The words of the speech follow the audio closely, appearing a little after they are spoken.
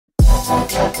Hey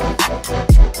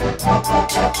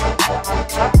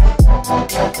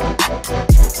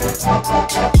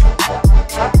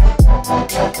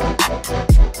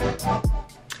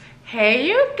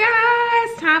you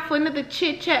guys, time for another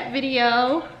chit chat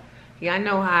video. Y'all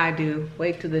know how I do.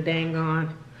 Wait till the dang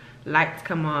on lights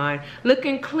come on.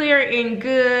 Looking clear and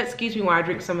good. Excuse me while I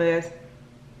drink some of this.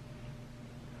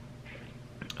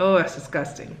 Oh, that's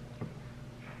disgusting.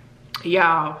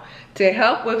 Y'all, to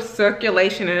help with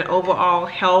circulation and overall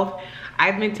health,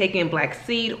 I've been taking black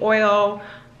seed oil.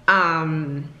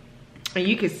 And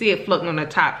you can see it floating on the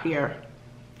top here.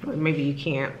 Or maybe you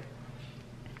can't.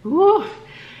 Ooh,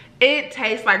 it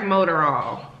tastes like motor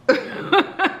oil.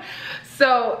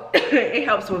 So it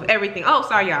helps with everything. Oh,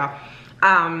 sorry y'all.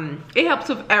 It helps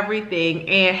with everything.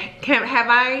 And have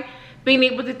I been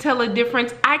able to tell a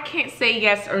difference? I can't say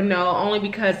yes or no, only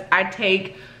because I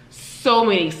take so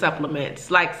many supplements.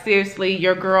 Like seriously,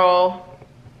 your girl,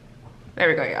 there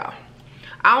we go y'all.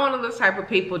 I'm one of those type of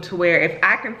people to where if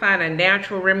I can find a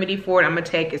natural remedy for it, I'm gonna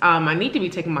take it. I need to be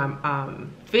taking my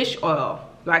fish oil.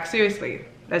 Like seriously,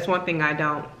 that's one thing I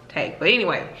don't take. But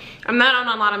anyway, I'm not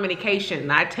on a lot of medication.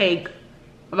 I take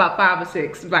about 5 or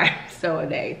 6 vitamins so a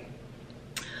day.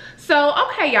 So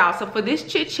okay y'all, so for this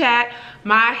chit chat,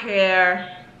 my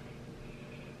hair,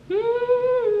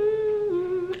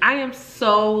 I am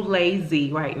so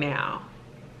lazy right now.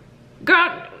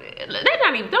 Girl,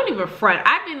 don't even front.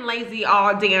 I've been lazy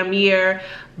all damn year,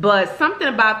 but something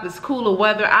about this cooler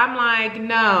weather, I'm like,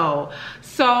 no.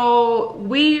 So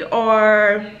we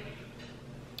are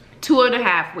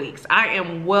 2.5 weeks. I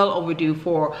am well overdue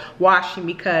for washing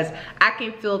because I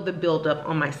can feel the buildup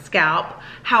on my scalp.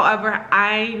 However,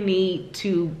 I need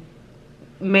to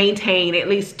maintain at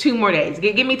least 2 more days.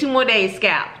 Give me 2 more days,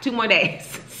 scalp, 2 more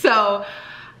days. So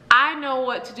I know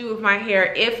what to do with my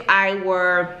hair if I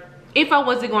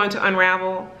wasn't going to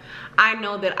unravel. I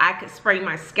know that I could spray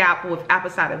my scalp with apple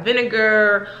cider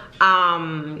vinegar,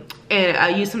 and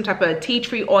use some type of tea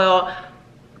tree oil,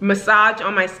 massage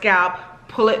on my scalp,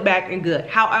 pull it back and good.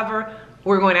 However,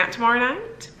 we're going out tomorrow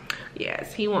night.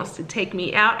 Yes, he wants to take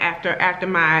me out after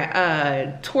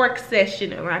my twerk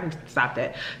session. I can stop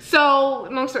that. So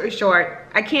long story short,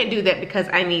 I can't do that because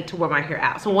I need to wear my hair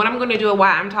out. So what I'm gonna do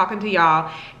while I'm talking to y'all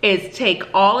is take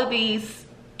all of these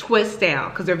twists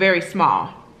down because they're very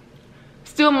small.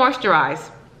 Still moisturized.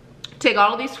 Take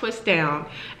all of these twists down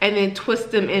and then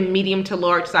twist them in medium to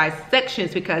large size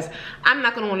sections because I'm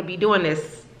not gonna wanna be doing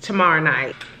this tomorrow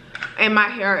night. And my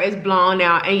hair is blown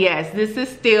out, and yes, this is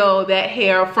still that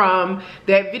hair from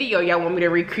that video y'all want me to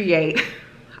recreate.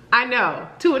 I know,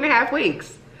 2.5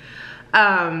 weeks.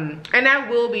 And I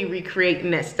will be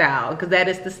recreating that style because that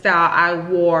is the style I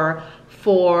wore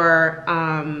for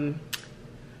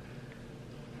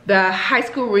the high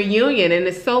school reunion. And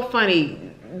it's so funny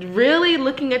really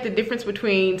looking at the difference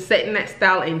between setting that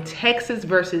style in Texas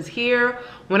versus here.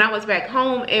 When I was back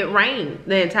home, it rained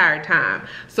the entire time.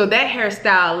 So that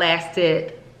hairstyle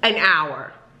lasted an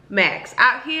hour max.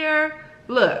 Out here,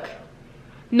 look,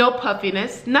 no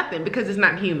puffiness, nothing, because it's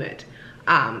not humid.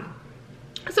 So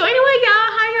anyway,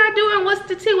 y'all, how y'all doing? What's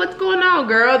the tea? What's going on,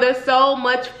 girl? There's so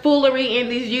much foolery in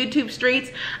these YouTube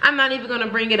streets. I'm not even gonna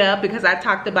bring it up because I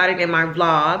talked about it in my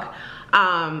vlog.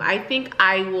 I think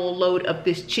I will load up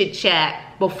this chit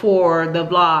chat before the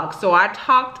vlog. So I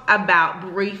talked about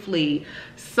briefly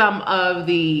some of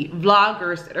the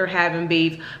vloggers that are having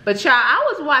beef. But y'all,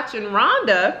 I was watching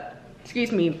Rhonda,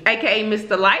 excuse me, aka Miss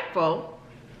Delightful,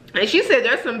 and she said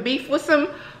there's some beef with some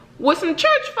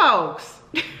church folks.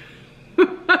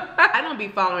 I don't be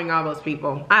following all those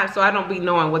people, so I don't be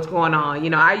knowing what's going on. You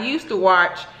know, I used to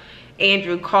watch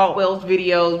Andrew Caldwell's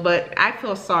videos, but I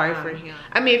feel sorry for him.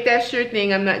 I mean, if that's your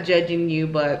thing, I'm not judging you,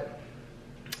 but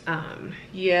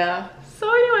yeah.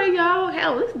 So anyway, y'all,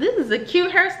 hell, this is a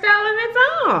cute hairstyle in its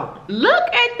own. Look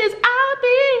at this, I'll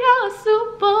be your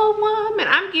superwoman.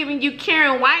 I'm giving you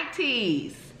Karen White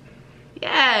tees.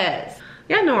 Yes.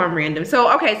 Y'all know I'm random.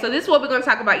 So okay, so this is what we're gonna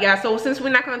talk about, y'all. So since we're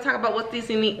not gonna talk about what's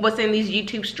in these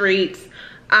YouTube streets,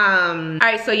 all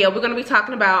right, so yeah, we're gonna be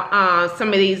talking about some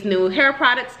of these new hair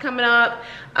products coming up,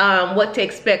 what to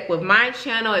expect with my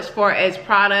channel as far as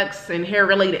products and hair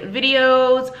related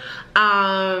videos.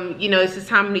 You know, it's this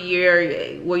time of the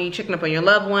year where you're checking up on your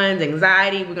loved ones,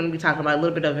 anxiety. We're gonna be talking about a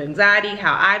little bit of anxiety,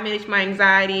 how I manage my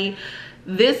anxiety.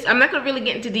 I'm not gonna really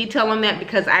get into detail on that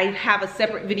because I have a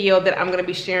separate video that I'm gonna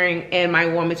be sharing in my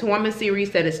Woman to Woman series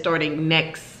that is starting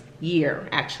next year,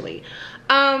 actually.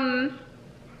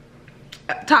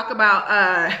 Talk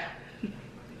about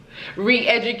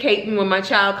re-educating when my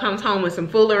child comes home with some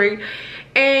foolery.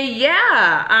 And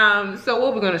yeah, so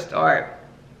where we're gonna start.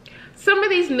 some of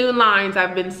these new lines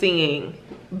I've been seeing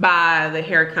by the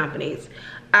hair companies.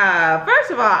 First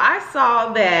of all, I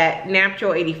saw that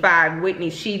Natural 85,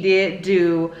 Whitney, she did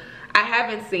do, I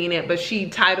haven't seen it, but she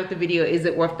titled the video, "Is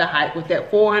It Worth the Hype?" with that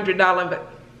 $400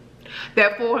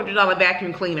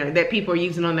 vacuum cleaner that people are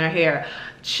using on their hair.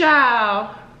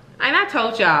 Child, and I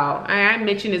told y'all, I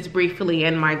mentioned this briefly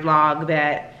in my vlog,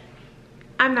 that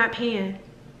I'm not paying.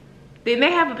 Then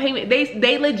they have a payment,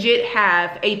 they legit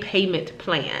have a payment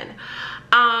plan.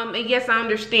 And yes, I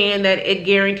understand that it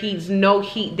guarantees no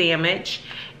heat damage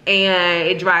and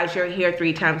it dries your hair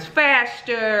 3 times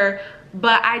faster,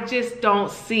 but I just don't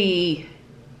see,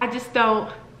 I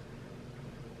don't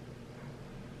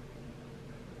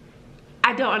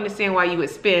understand why you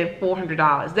would spend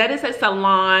 $400. That is a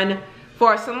salon,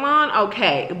 for a salon,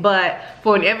 okay, but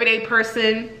for an everyday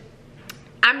person,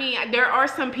 I mean, there are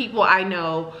some people I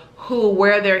know who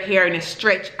wear their hair in a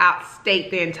stretch out state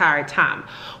the entire time,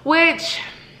 which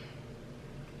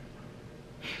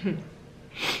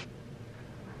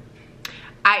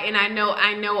I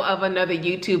know of another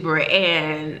YouTuber,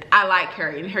 and I like her,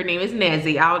 and her name is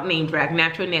Nezzy. I'll name drag,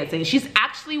 Natural Nezzy, and she's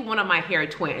actually one of my hair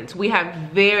twins. We have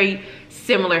very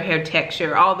similar hair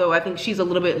texture, although I think she's a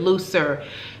little bit looser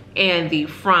in the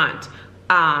front.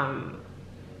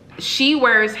 She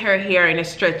wears her hair in a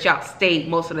stretch out state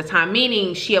most of the time,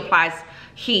 meaning she applies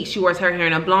heat. She wears her hair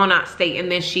in a blown out state,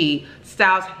 and then she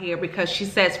styles her hair, because she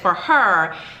says for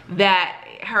her that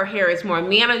her hair is more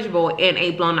manageable in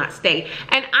a blown out state.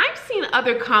 And I've seen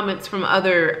other comments from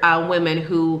other women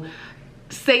who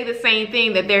say the same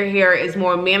thing, that their hair is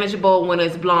more manageable when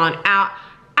it's blown out.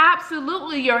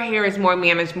 Absolutely, your hair is more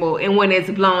manageable and when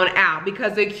it's blown out,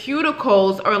 because the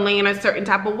cuticles are laying a certain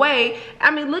type of way.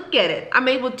 I mean, look at it. I'm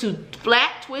able to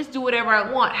flat twist, do whatever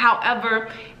I want. However,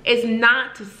 it's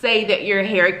not to say that your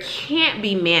hair can't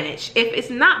be managed if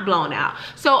it's not blown out.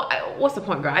 So what's the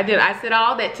point, girl? I said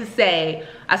all that to say,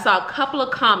 I saw a couple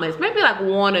of comments, maybe like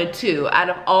 1 or 2 out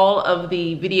of all of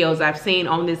the videos I've seen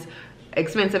on this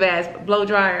expensive ass blow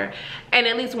dryer, and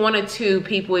at least 1 or 2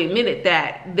 people admitted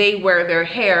that they wear their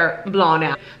hair blown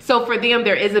out. So for them,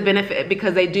 there is a benefit,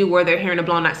 because they do wear their hair in a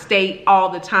blown out state all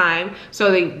the time,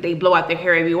 so they blow out their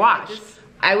hair every wash.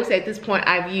 I would say at this point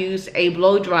I've used a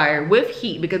blow dryer with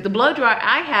heat, because the blow dryer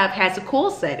I have has a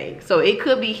cool setting, so it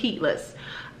could be heatless.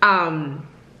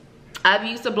 I've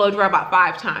used a blow dryer about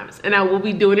 5 times, and I will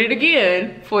be doing it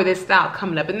again for this style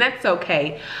coming up, and that's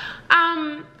okay.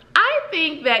 I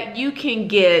think that you can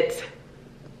get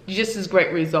just as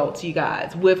great results, you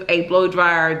guys, with a blow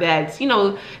dryer that's, you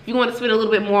know, if you want to spend a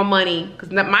little bit more money,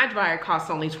 because my dryer costs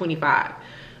only $25.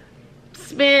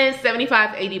 Spend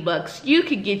 75, 80 bucks. You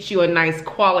could get you a nice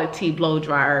quality blow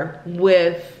dryer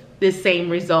with the same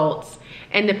results.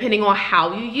 And depending on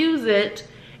how you use it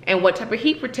and what type of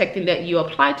heat protectant that you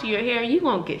apply to your hair, you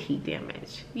won't get heat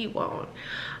damage. You won't.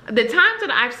 The times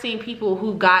that I've seen people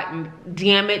who gotten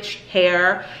damaged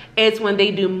hair is when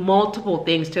they do multiple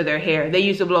things to their hair. They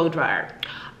use a blow dryer.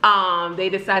 They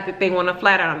decide that they want to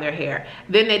flat iron their hair.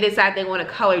 Then they decide they want to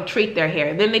color treat their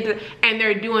hair. Then and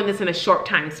they're doing this in a short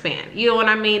time span. You know what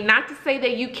I mean? Not to say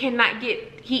that you cannot get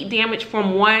heat damage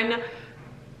from one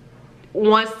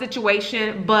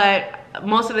situation, but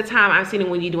most of the time I've seen it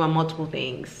when you're doing multiple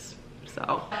things.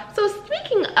 So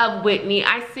speaking of Whitney,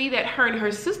 I see that her and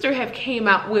her sister have came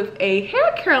out with a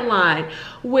hair care line,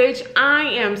 which I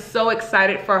am so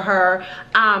excited for her.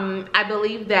 I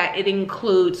believe that it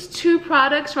includes 2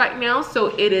 products right now.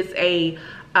 So it is a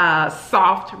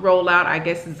soft rollout, I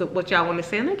guess is what y'all want to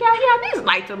say. And look out here, these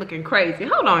lights are looking crazy.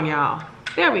 Hold on, y'all.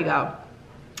 There we go.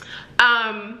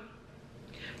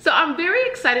 So I'm very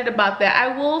excited about that.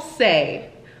 I will say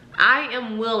I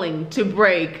am willing to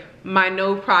break my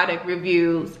no product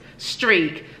reviews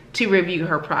streak to review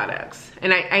her products,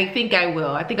 and I think I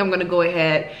will. I think I'm gonna go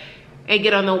ahead and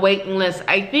get on the waiting list.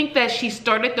 I think that she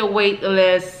started the wait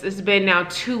list, it's been now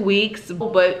 2 weeks,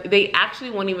 but they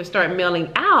actually won't even start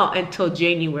mailing out until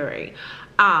January.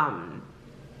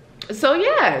 So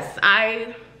yes,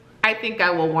 I think I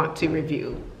will want to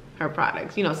review her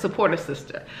products, you know, support a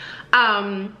sister.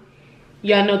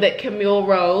 Y'all know that Camille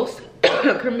Rose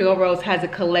Camille Rose has a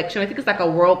collection. I think it's like a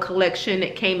world collection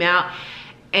that came out,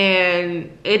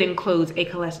 and it includes a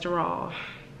cholesterol.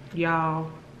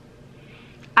 Y'all,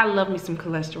 I love me some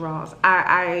cholesterols.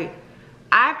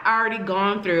 I've already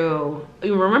gone through,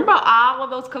 you remember all of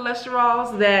those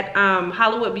cholesterols that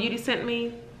Hollywood Beauty sent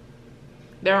me?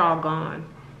 They're all gone.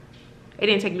 It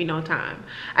didn't take me no time.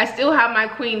 I still have my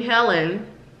Queen Helen,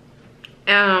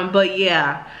 but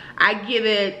yeah, I give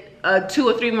it 2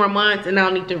 or 3 more months and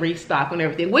I'll need to restock on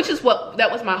everything, which is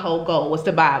that was my whole goal, was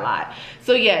to buy a lot.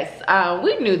 So yes,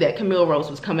 we knew that Camille Rose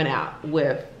was coming out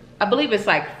with, I believe it's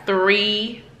like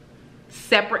 3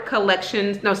 separate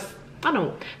collections. No, I don't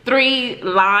know, 3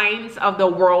 lines of the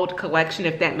World collection,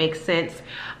 if that makes sense.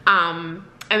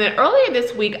 And then earlier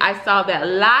this week, I saw that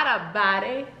Lotta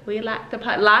Body,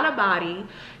 Lotta Body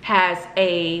has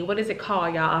a, what is it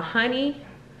called, y'all?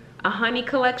 A honey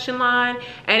collection line,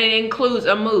 and it includes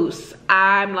a mousse.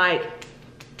 I'm like,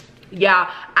 yeah,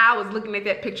 I was looking at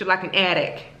that picture like an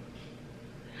addict.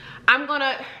 I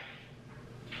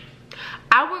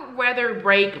would rather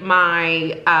break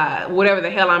my, whatever the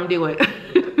hell I'm doing.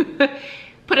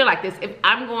 Put it like this, if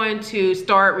I'm going to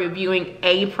start reviewing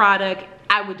a product,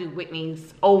 I would do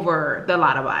Whitney's over the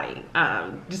Lotta Body,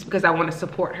 just because I want to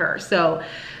support her. So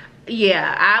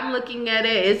yeah, I'm looking at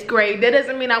it. It's great. That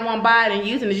doesn't mean I won't buy it and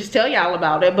use it and just tell y'all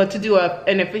about it. But to do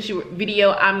an official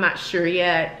video, I'm not sure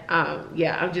yet.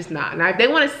 Yeah, I'm just not. Now, if they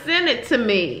want to send it to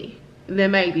me,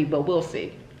 then maybe, but we'll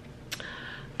see.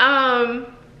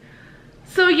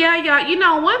 So yeah, y'all, you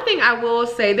know, one thing I will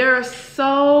say, there are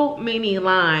so many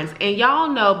lines. And y'all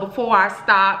know, before I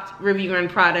stopped reviewing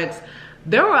products,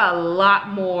 there were a lot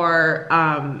more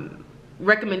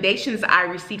recommendations I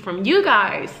received from you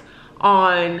guys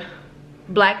on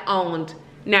Black owned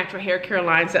natural hair care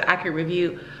lines that I could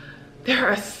review. There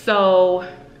are so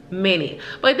many,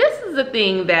 but this is the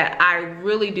thing that I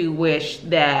really do wish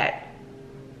that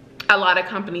a lot of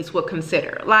companies would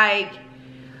consider. Like,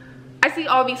 I see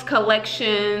all these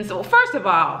collections. Well, first of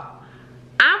all,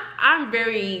 I'm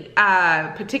very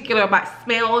particular about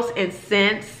smells and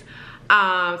scents.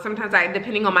 Sometimes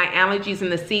depending on my allergies in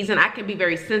the season, I can be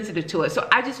very sensitive to it. So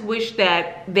I just wish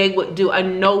that they would do a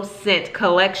no scent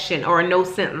collection or a no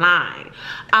scent line.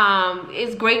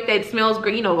 It's great that it smells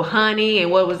great, you know, honey, and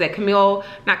what was that, Miel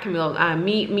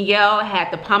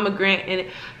had the pomegranate in it.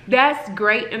 That's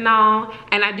great and all,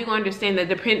 and I do understand that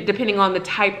depending on the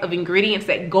type of ingredients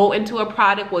that go into a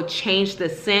product will change the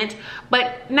scent,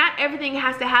 but not everything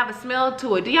has to have a smell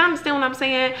to it. Do y'all understand what I'm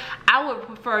saying? I would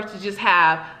prefer to just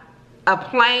have a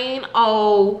plain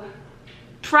old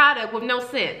product with no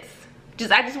scents.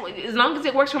 As long as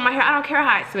it works for my hair, I don't care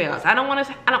how it smells.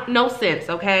 No scents,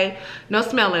 okay? No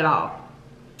smell at all.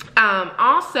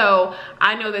 Also,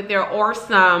 I know that there are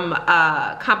some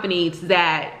companies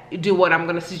that do what I'm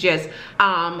gonna suggest,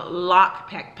 lock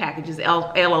packages,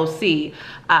 LOC,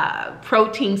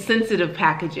 protein sensitive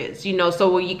packages, you know, so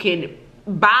where you can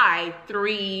buy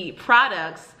 3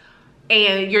 products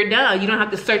and you're done. You don't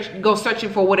have to go searching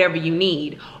for whatever you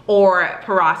need. Or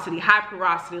porosity, high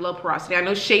porosity, low porosity. I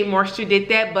know Shea Moisture did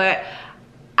that, but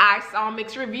I saw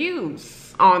mixed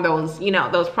reviews on those, you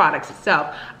know, those products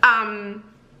itself.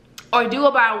 Or do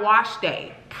a by wash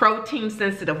day, protein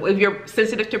sensitive, if you're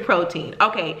sensitive to protein.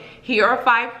 Okay, here are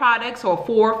 5 products or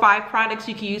 4 or 5 products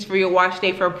you can use for your wash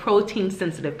day for protein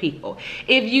sensitive people.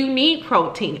 If you need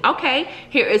protein, okay,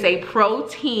 here is a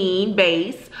protein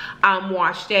base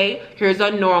wash day. Here's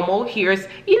a normal, here's,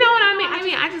 you know what I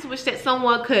mean? I just wish that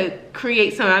someone could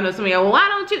create something. I know somebody, well, why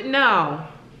don't you? No,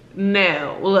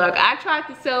 look, I tried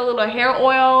to sell a little hair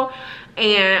oil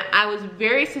and I was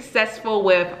very successful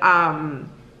with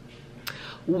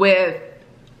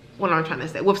what I'm trying to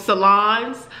say, with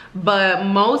salons, but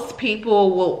most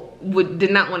people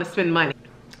did not want to spend money.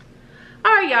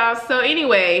 All right, y'all, so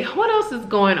anyway, what else is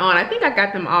going on? I think I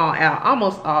got them all out,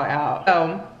 almost all out.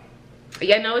 So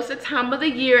yeah, no, it's the time of the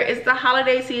year, it's the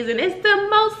holiday season, it's the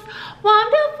most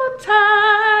wonderful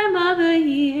time of the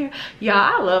year. Y'all,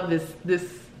 I love this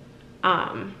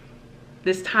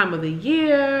time of the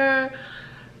year.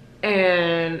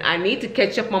 And I need to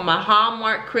catch up on my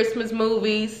Hallmark Christmas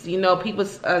movies. You know, people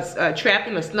trapped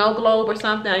in a snow globe or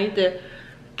something. I need to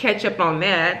catch up on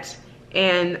that.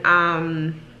 And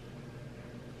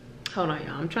hold on,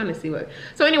 y'all, I'm trying to see what.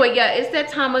 So anyway, yeah, it's that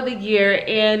time of the year,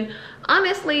 and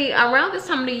honestly, around this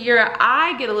time of the year,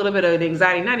 I get a little bit of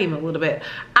anxiety. Not even a little bit.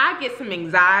 I get some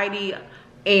anxiety,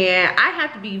 and I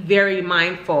have to be very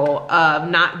mindful of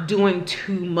not doing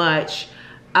too much.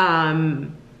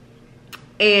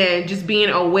 And just being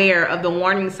aware of the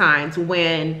warning signs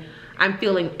when I'm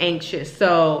feeling anxious.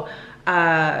 So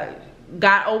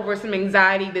got over some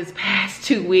anxiety this past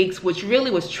 2 weeks, which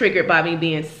really was triggered by me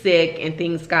being sick, and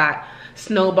things got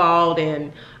snowballed,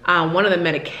 and one of the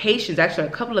medications, actually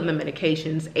a couple of the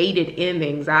medications, aided in the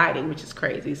anxiety, which is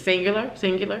crazy. Singular.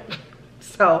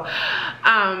 So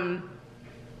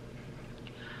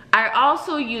I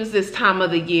also use this time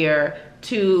of the year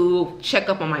to check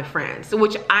up on my friends,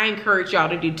 which I encourage y'all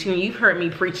to do too. You've heard me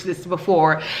preach this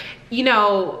before. You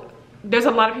know, there's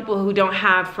a lot of people who don't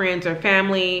have friends or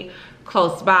family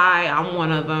close by. I'm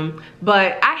one of them.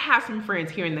 But I have some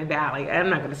friends here in the Valley. I'm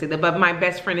not gonna say that, but my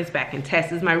best friend is back in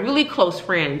Texas. My really close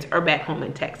friends are back home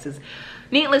in Texas.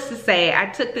 Needless to say, I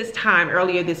took this time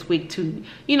earlier this week to,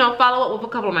 you know, follow up with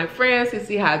a couple of my friends to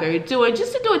see how they're doing,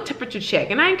 just to do a temperature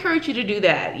check. And I encourage you to do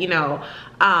that, you know,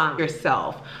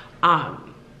 yourself.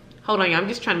 Hold on, I'm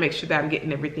just trying to make sure that I'm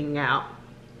getting everything out.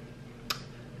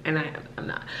 And I'm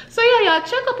not. So yeah, y'all,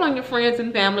 check up on your friends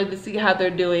and family to see how they're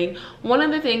doing. One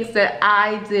of the things that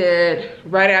I did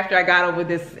right after I got over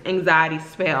this anxiety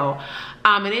spell,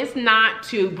 and it's not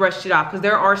to brush it off, because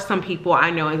there are some people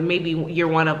I know, and maybe you're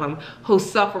one of them, who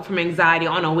suffer from anxiety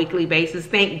on a weekly basis.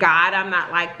 Thank God I'm not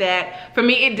like that. For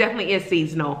me, it definitely is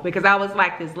seasonal, because I was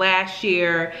like this last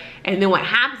year, and then what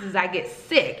happens is I get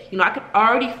sick. You know, I could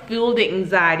already feel the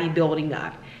anxiety building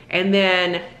up, and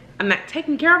then I'm not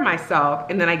taking care of myself,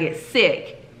 and then I get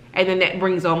sick, and then that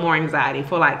brings on more anxiety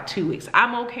for like 2 weeks.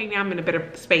 I'm okay now, I'm in a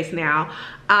better space now.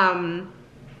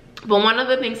 But one of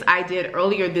the things I did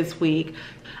earlier this week,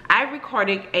 I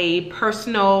recorded a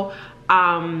personal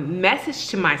message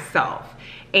to myself.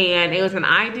 And it was an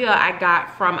idea I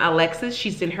got from Alexis.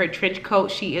 She's in her trench coat.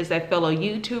 She is a fellow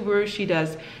YouTuber. She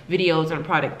does videos on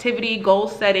productivity, goal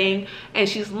setting, and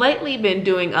she's lately been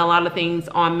doing a lot of things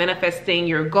on manifesting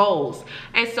your goals.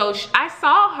 And so I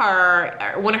saw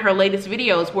her, one of her latest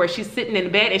videos, where she's sitting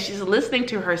in bed and she's listening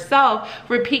to herself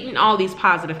repeating all these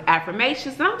positive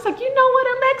affirmations. And I was like, you know what,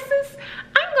 Alexis?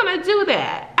 I'm gonna do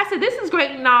that. I said, this is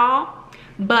great and all,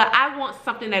 but I want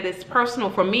something that is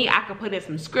personal for me. I could put in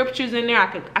some scriptures in there. I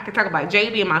could talk about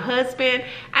JB and my husband,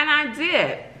 and I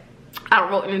did. I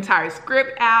wrote an entire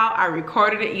script out. I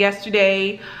recorded it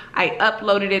yesterday. I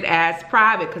uploaded it as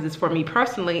private because it's for me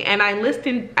personally, and I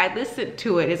listened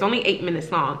to it. It's only 8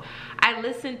 minutes long. I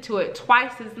listened to it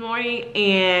twice this morning,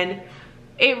 and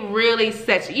it really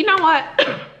sets you. You know what?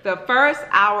 The first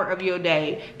hour of your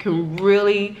day can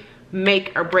really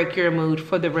make or break your mood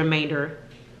for the remainder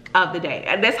of the day.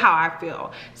 And that's how I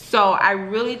feel. So I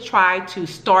really try to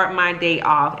start my day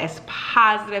off as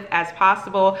positive as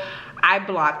possible. I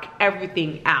block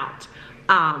everything out.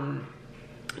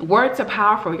 Words are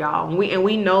powerful, y'all, and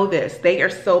we know this. They are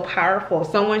so powerful.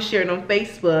 Someone shared on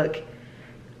Facebook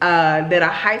that a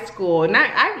high school,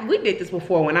 and we did this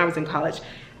before when I was in college.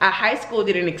 A high school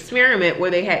did an experiment where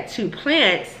they had 2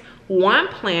 plants. One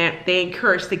plant, they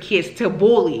encouraged the kids to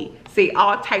bully, say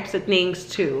all types of things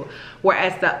to.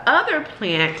 Whereas the other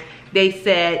plant, they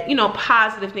said, you know,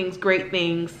 positive things, great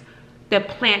things. The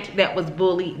plant that was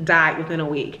bullied died within a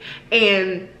week.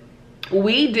 And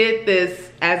we did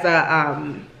this as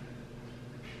an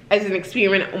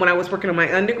experiment when I was working on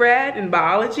my undergrad in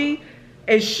biology.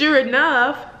 And sure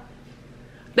enough,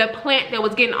 the plant that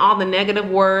was getting all the negative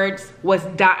words was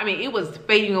dying. I mean, it was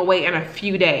fading away in a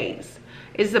few days.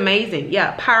 It's amazing.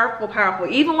 Yeah, powerful, powerful.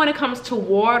 Even when it comes to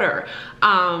water,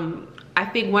 I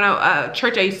think when a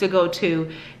church I used to go to,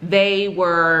 they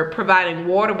were providing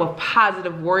water with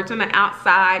positive words on the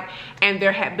outside, and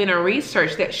there had been a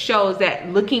research that shows that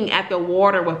looking at the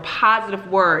water with positive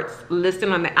words listed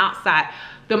on the outside,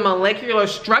 the molecular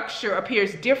structure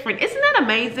appears different. Isn't that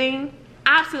amazing?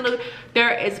 Absolutely.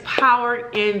 There is power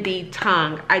in the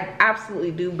tongue. I absolutely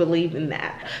do believe in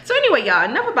that. So anyway, y'all,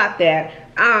 enough about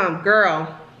that.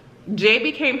 Girl,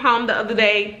 JB came home the other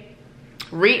day,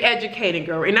 re-educated,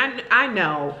 girl. And I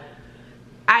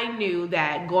knew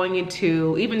that going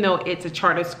into, even though it's a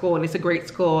charter school and it's a great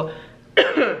school,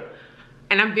 and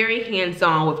I'm very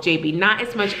hands-on with JB, not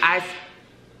as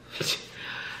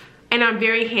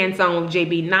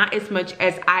much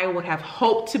as I would have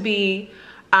hoped to be.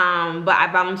 But I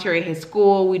volunteer at his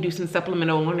school. We do some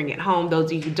supplemental learning at home. Those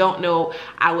of you who don't know,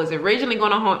 I was originally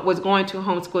going to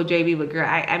homeschool JB, but girl,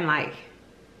 I'm like,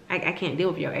 I can't deal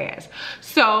with your ass.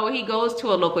 So he goes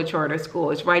to a local charter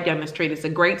school. It's right down the street. It's a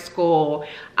great school.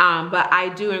 But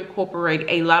I do incorporate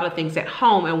a lot of things at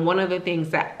home. And one of the things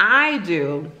that I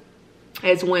do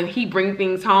is when he brings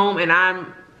things home and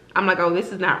I'm like, oh,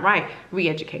 this is not right.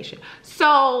 Re-education.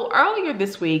 So earlier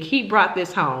this week, he brought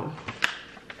this home.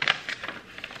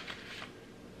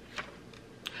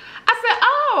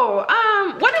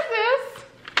 What is this?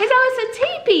 He said, oh, it's a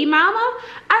teepee, mama.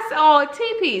 I said, oh, a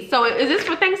teepee. So is this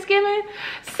for Thanksgiving?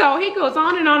 So he goes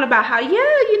on and on about how, yeah,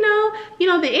 you know,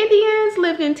 the Indians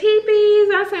lived in teepees.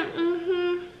 I said,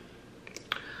 mm-hmm.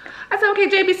 I said, okay,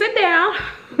 JB, sit down.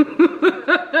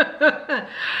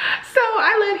 So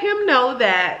I let him know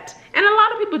that, and a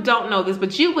lot of people don't know this,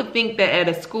 but you would think that at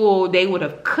a school, they would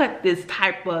have cut this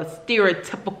type of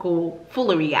stereotypical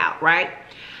foolery out, right?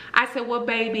 I said, well,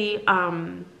 baby,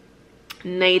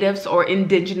 natives or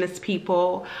indigenous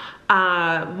people.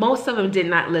 Most of them did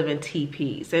not live in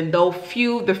teepees, and though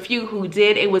the few who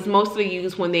did, it was mostly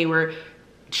used when they were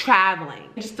traveling.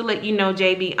 Just to let you know,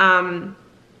 JB,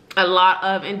 a lot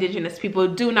of indigenous people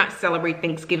do not celebrate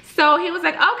Thanksgiving. So he was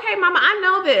like, okay, mama, I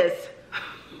know this.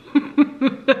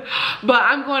 But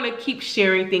I'm going to keep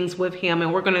sharing things with him,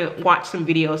 and we're going to watch some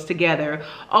videos together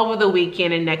over the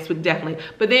weekend and next week, definitely.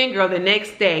 But then, girl, the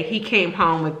next day he came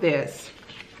home with this.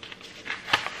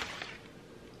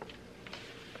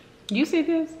 You see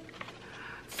this?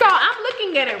 So I'm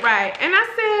looking at it, right, and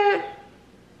I said,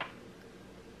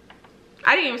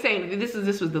 I didn't even say anything.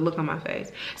 This was the look on my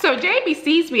face. So JB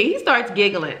sees me, he starts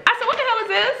giggling. I said, what the hell is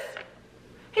this?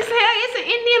 He said, hey, it's an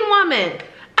Indian woman.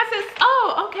 I said,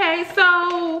 oh, okay,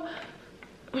 so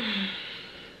I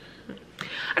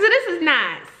said, this is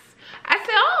nice. I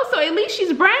said, oh, so at least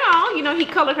she's brown. You know, he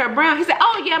colored her brown. He said,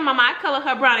 oh yeah, mama, I colored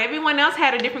her brown. Everyone else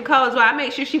had a different color, so I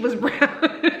made sure she was brown.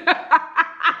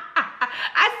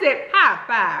 I said, high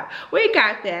five. We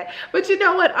got that. But you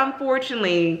know what?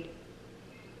 Unfortunately,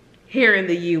 here in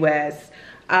the US,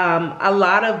 a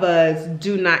lot of us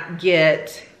do not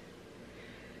get,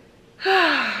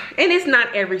 and it's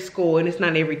not every school and it's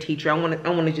not every teacher. I want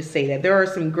to just say that there are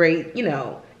some great, you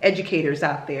know, educators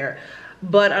out there,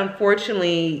 but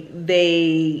unfortunately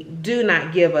they do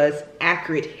not give us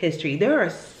accurate history. There are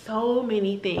so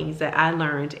many things that I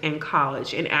learned in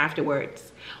college and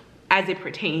afterwards as it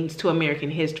pertains to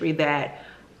American history that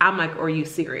I'm like, are you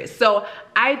serious? So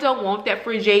I don't want that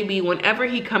for JB. Whenever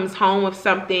he comes home with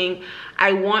something,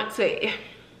 I want to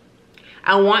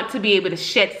be able to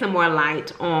shed some more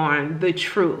light on the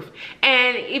truth.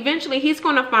 And eventually he's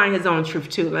gonna find his own truth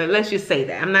too. Like, let's just say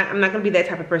that. I'm not gonna be that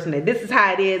type of person that this is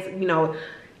how it is, you know,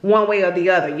 one way or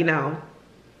the other, you know.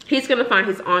 He's gonna find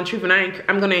his own truth, and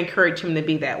I'm gonna encourage him to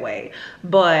be that way.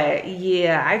 But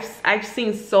yeah, I've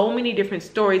seen so many different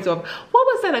stories of, what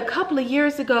was that a couple of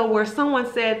years ago where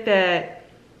someone said that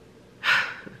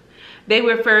they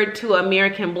referred to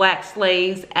American black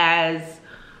slaves as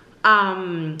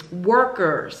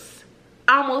workers,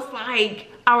 almost like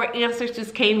our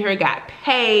ancestors came here, got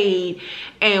paid,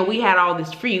 and we had all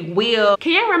this free will.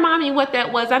 Can you remind me what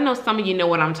that was? I know some of you know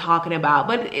what I'm talking about,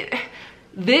 but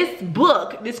this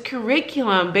book, this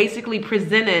curriculum basically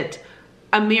presented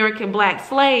American black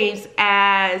slaves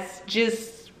as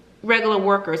just regular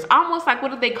workers, almost like,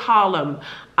 what do they call them?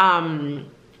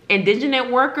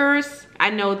 Indigenous workers. I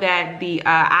know that the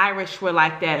Irish were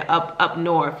like that up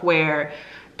north, where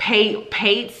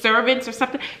paid servants or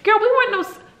something. Girl, we weren't we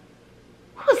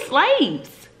were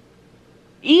slaves.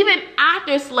 Even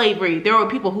after slavery, there were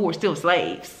people who were still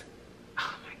slaves.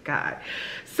 Oh my God.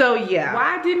 So yeah,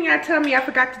 why didn't y'all tell me? I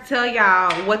forgot to tell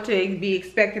y'all what to be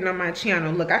expecting on my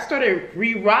channel. Look, I started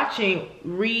rewatching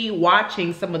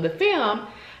some of the film,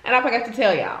 and I forgot to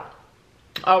tell y'all.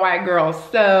 All right, girls,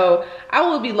 so I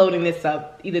will be loading this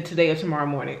up either today or tomorrow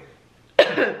morning.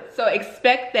 So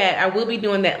expect that. I will be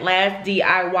doing that last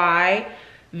DIY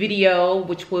video,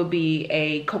 which will be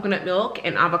a coconut milk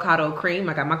and avocado cream.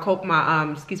 I got my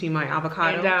my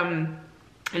avocado.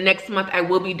 And next month I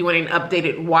will be doing an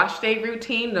updated wash day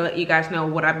routine to let you guys know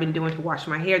what I've been doing to wash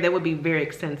my hair. That would be very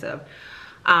extensive.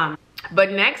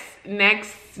 But next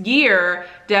year,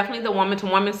 definitely the woman to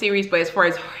woman series. But as far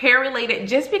as hair related,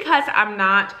 just because I'm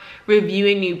not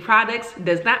reviewing new products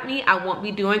does not mean I won't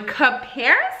be doing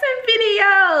comparison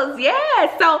videos.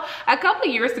 Yeah, so a couple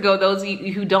of years ago, those of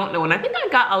you who don't know, and I think I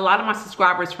got a lot of my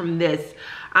subscribers from this,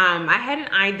 I had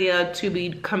an idea to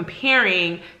be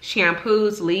comparing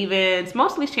shampoos, leave-ins,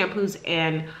 mostly shampoos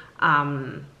and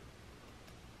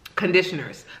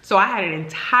conditioners. So I had an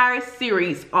entire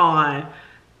series on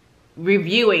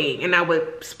reviewing, and I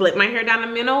would split my hair down the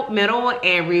middle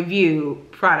and review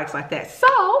products like that.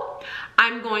 So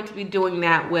I'm going to be doing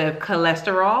that with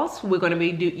cholesterols. We're going to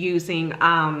be using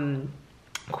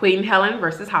Queen Helen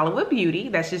versus Hollywood Beauty.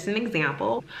 That's just an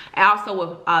example. And also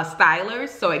with stylers.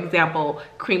 So example,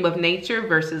 Cream of Nature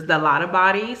versus the Lotta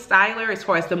Body styler as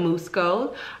far as the mousse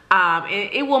goes. And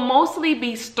it will mostly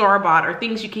be store-bought or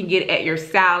things you can get at your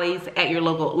Sally's, at your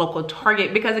local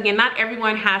Target, because again, not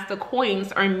everyone has the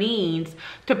coins or means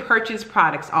to purchase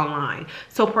products online.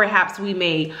 So perhaps we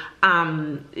may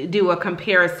do a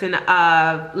comparison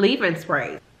of leave-in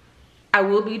sprays. I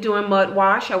will be doing mud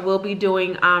wash. I will be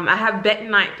doing, I have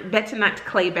bentonite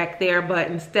clay back there, but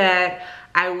instead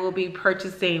I will be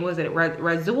purchasing, was it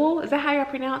Razul? Is that how you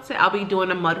pronounce it? I'll be doing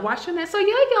a mud wash on that. So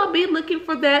yeah, y'all be looking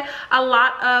for that. A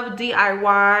lot of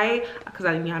DIY,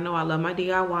 because y'all know I love my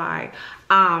DIY.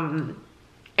 And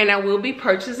I will be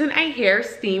purchasing a hair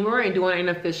steamer and doing an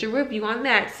official review on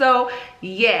that. So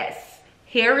yes,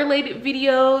 hair related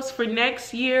videos for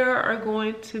next year are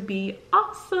going to be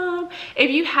awesome. If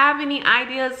you have any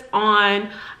ideas on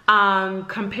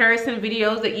comparison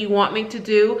videos that you want me to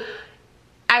do,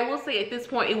 I will say at this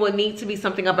point it will need to be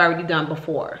something I've already done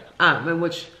before, in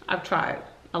which I've tried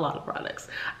a lot of products.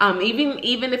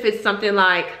 Even if it's something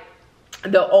like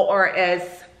the ORS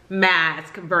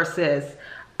mask versus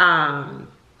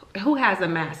who has a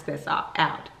mask that's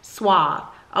out? Suave.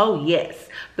 Oh yes,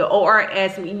 the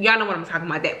ORS, y'all know what I'm talking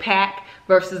about, that pack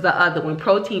versus the other one,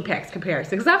 protein packs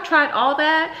comparison. Because I've tried all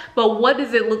that, but what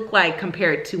does it look like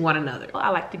compared to one another? I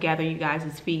like to gather you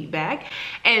guys' feedback.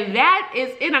 And that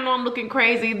is it. I know I'm looking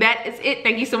crazy. That is it.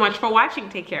 Thank you so much for watching.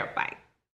 Take care. Bye.